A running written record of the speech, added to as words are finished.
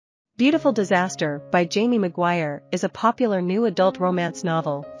Beautiful Disaster by Jamie McGuire is a popular new adult romance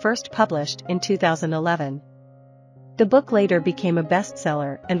novel first published in 2011. The book later became a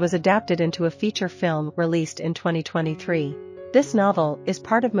bestseller and was adapted into a feature film released in 2023. This novel is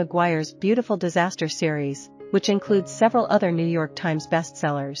part of McGuire's Beautiful Disaster series, which includes several other New York Times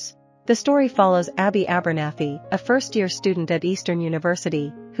bestsellers. The story follows Abby Abernathy, a first-year student at Eastern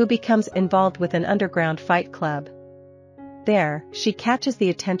University, who becomes involved with an underground fight club. There, she catches the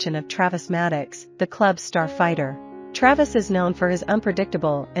attention of Travis Maddox, the club's star fighter. Travis is known for his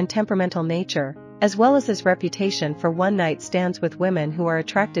unpredictable and temperamental nature, as well as his reputation for one-night stands with women who are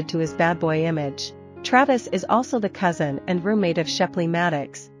attracted to his bad boy image. Travis is also the cousin and roommate of Shepley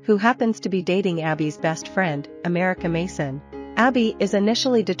Maddox, who happens to be dating Abby's best friend, America Mason. Abby is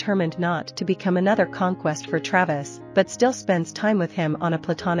initially determined not to become another conquest for Travis, but still spends time with him on a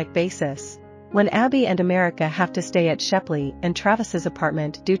platonic basis. When Abby and America have to stay at Shepley and Travis's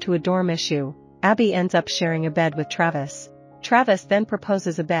apartment due to a dorm issue, Abby ends up sharing a bed with Travis. Travis then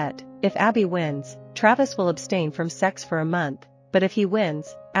proposes a bet: if Abby wins, Travis will abstain from sex for a month, but if he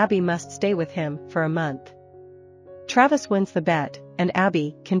wins, Abby must stay with him for a month. Travis wins the bet, and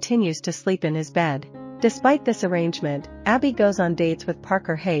Abby continues to sleep in his bed. Despite this arrangement, Abby goes on dates with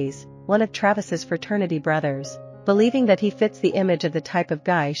Parker Hayes, one of Travis's fraternity brothers, believing that he fits the image of the type of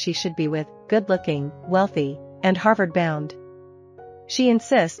guy she should be with: good-looking, wealthy, and Harvard-bound. She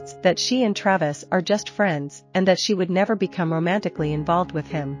insists that she and Travis are just friends and that she would never become romantically involved with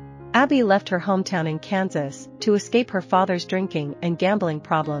him. Abby left her hometown in Kansas to escape her father's drinking and gambling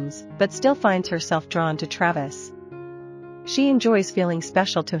problems, but still finds herself drawn to Travis. She enjoys feeling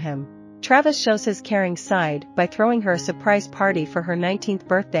special to him. Travis shows his caring side by throwing her a surprise party for her 19th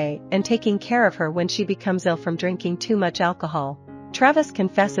birthday and taking care of her when she becomes ill from drinking too much alcohol. Travis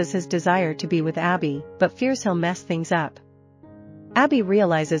confesses his desire to be with Abby, but fears he'll mess things up. Abby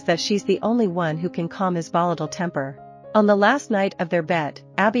realizes that she's the only one who can calm his volatile temper. On the last night of their bet,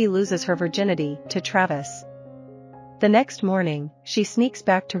 Abby loses her virginity to Travis. The next morning, she sneaks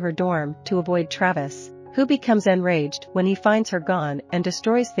back to her dorm to avoid Travis, who becomes enraged when he finds her gone and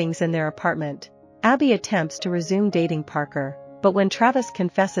destroys things in their apartment. Abby attempts to resume dating Parker, but when Travis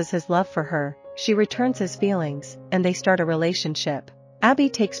confesses his love for her, she returns his feelings, and they start a relationship. Abby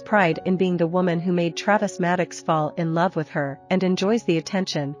takes pride in being the woman who made Travis Maddox fall in love with her and enjoys the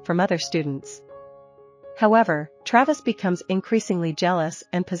attention from other students. However, Travis becomes increasingly jealous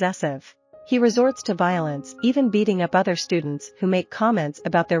and possessive. He resorts to violence, even beating up other students who make comments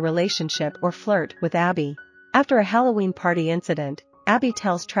about their relationship or flirt with Abby. After a Halloween party incident, Abby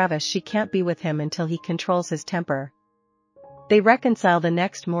tells Travis she can't be with him until he controls his temper. They reconcile the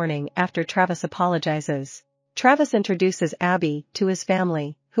next morning after Travis apologizes. Travis introduces Abby to his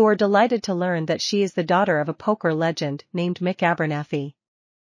family, who are delighted to learn that she is the daughter of a poker legend named Mick Abernathy.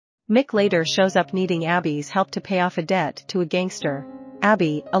 Mick later shows up needing Abby's help to pay off a debt to a gangster.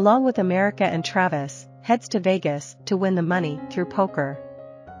 Abby, along with America and Travis, heads to Vegas to win the money through poker.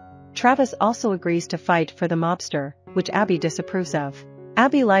 Travis also agrees to fight for the mobster, which Abby disapproves of.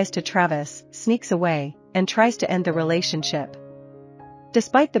 Abby lies to Travis, sneaks away, and tries to end the relationship.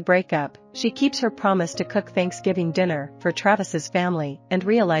 Despite the breakup, she keeps her promise to cook Thanksgiving dinner for Travis's family and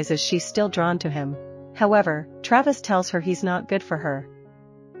realizes she's still drawn to him. However, Travis tells her he's not good for her.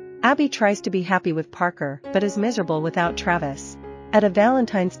 Abby tries to be happy with Parker but is miserable without Travis. At a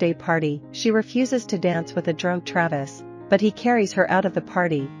Valentine's Day party, she refuses to dance with a drunk Travis, but he carries her out of the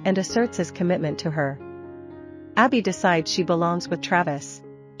party and asserts his commitment to her. Abby decides she belongs with Travis.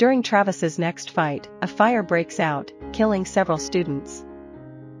 During Travis's next fight, a fire breaks out, killing several students.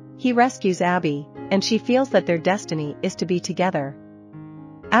 He rescues Abby, and she feels that their destiny is to be together.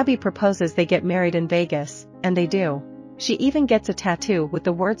 Abby proposes they get married in Vegas, and they do. She even gets a tattoo with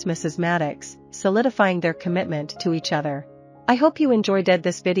the words Mrs. Maddox, solidifying their commitment to each other. I hope you enjoyed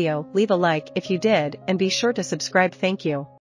this video. Leave a like if you did and be sure to subscribe. Thank you.